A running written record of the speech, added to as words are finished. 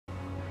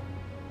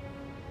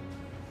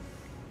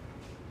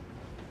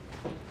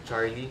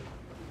Charlie?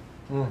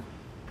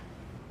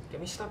 Can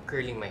we stop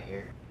curling my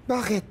hair?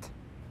 Bakit?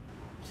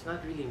 It's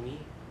not really me.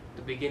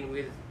 To begin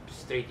with,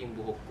 straight yung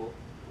buhok ko,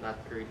 not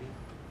curly.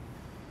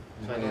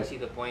 So I don't see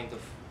the point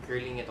of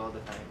curling it all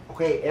the time.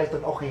 Okay,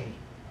 Elton, okay.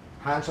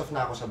 Hands off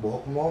na ako sa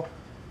buhok mo.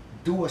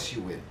 Do as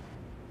you will.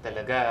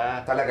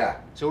 Talaga?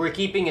 Talaga. So we're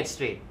keeping it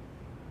straight?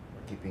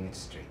 We're keeping it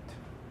straight.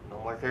 No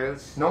more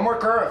curls? No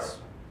more curls!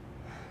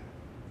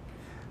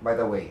 By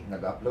the way,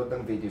 nag-upload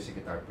ng video si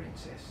Guitar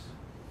Princess.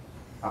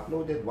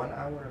 Uploaded 1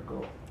 hour ago.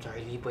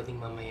 Charlie, pwedeng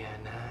mamaya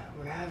na.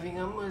 We're having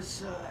a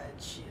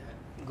massage.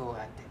 Go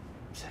ate.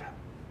 Sarap.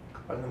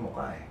 Kapal na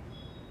mukha eh.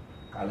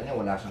 Kala niya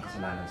wala siyang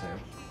kasalanan sa'yo.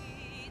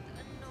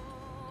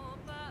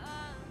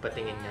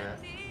 Patingin nga.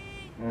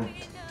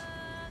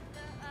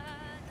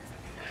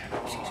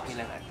 Excuse me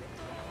lang ate.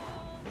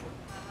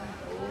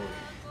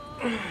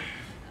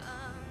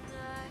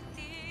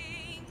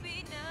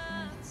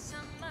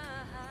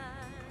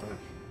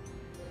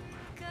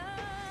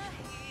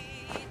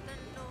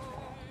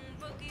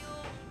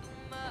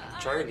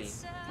 Charlie.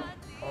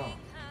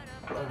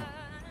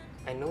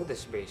 I know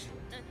this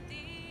bracelet.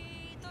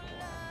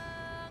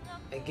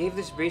 I gave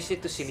this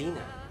bracelet to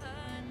Celina.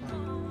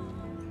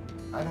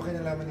 Ano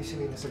kinalaman ni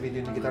Celina sa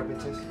video ni Guitar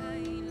Princess?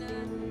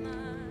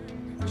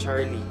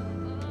 Charlie.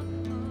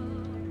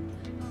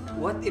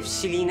 What if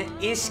Celina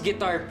is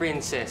Guitar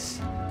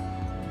Princess?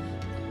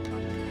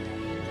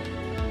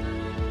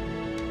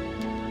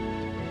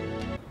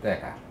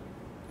 Teka.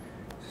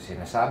 So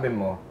sinasabi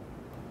mo,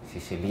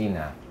 si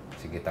Celina,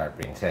 si Guitar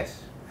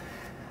Princess.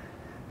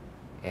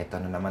 Eto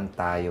na naman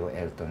tayo,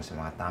 Elton, sa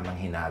mga tamang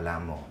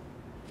hinala mo.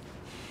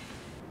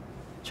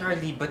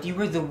 Charlie, but you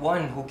were the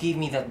one who gave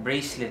me that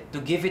bracelet to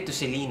give it to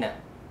Celina.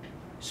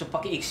 So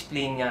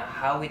paki-explain nga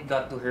how it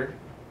got to her.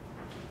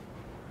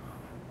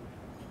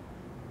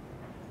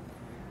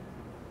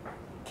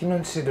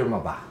 Kinonsider mo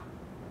ba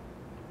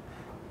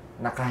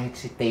na kahit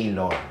si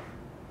Taylor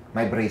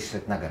may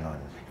bracelet na ganon?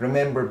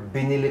 Remember,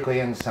 binili ko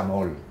yan sa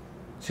mall.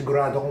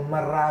 Sigurado kung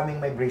maraming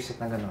may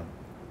bracelet na ganon.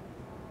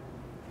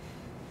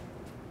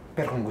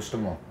 Pero kung gusto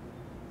mo,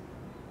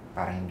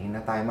 para hindi na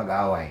tayo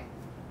mag-away,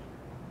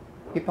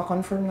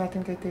 ipa-confirm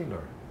natin kay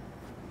Taylor.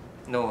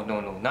 No,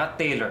 not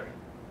Taylor.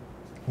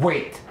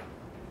 Wait!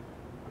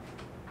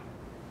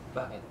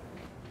 Bakit?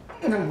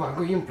 Nang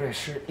bago yung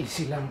pressure,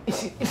 easy lang.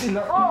 Easy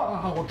lang.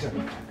 Huwag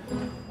dyan.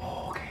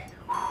 Okay.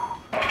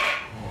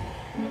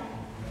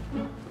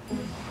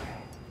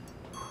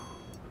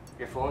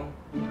 Your phone?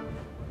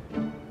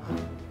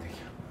 Thank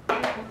you.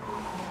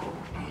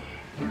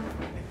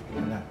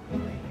 Wala.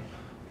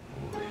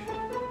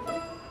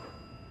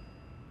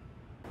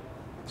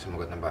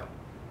 Sumagot na ba?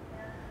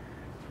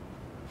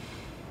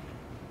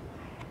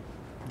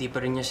 Di pa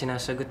rin niya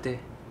sinasagot eh.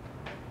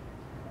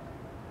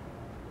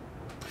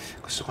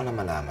 Gusto ko na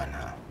malaman,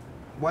 ha?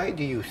 Why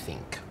do you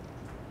think,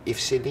 if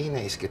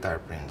Celina is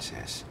Guitar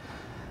Princess,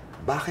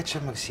 bakit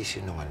siya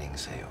magsisinungaling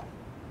sa'yo?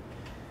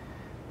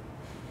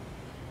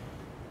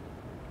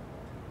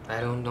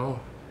 I don't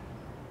know.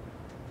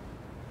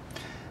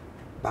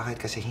 Bakit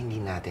kasi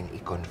hindi natin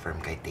i-confirm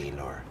kay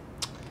Taylor?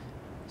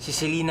 Si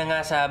Celina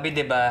nga sabi,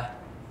 di ba?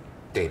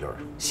 Taylor.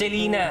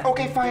 Celina!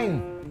 Okay, fine.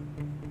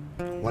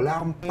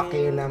 Wala akong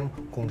pakialam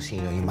kung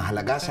sino. Yung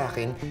mahalaga sa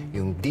akin,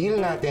 yung deal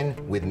natin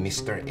with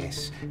Mr.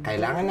 S.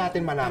 Kailangan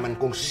natin malaman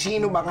kung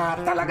sino ba nga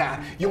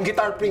talaga yung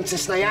Guitar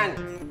Princess na yan.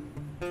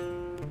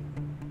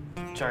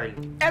 Charlie.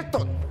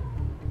 Elton!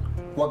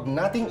 Huwag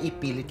nating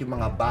ipilit yung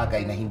mga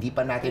bagay na hindi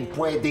pa natin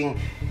pwedeng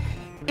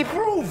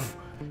i-prove.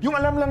 Yung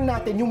alam lang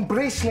natin, yung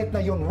bracelet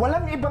na yun,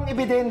 walang ibang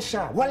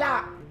ebidensya.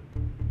 Wala!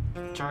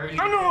 Charlie.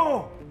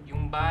 Ano?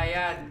 Yung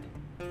bayad.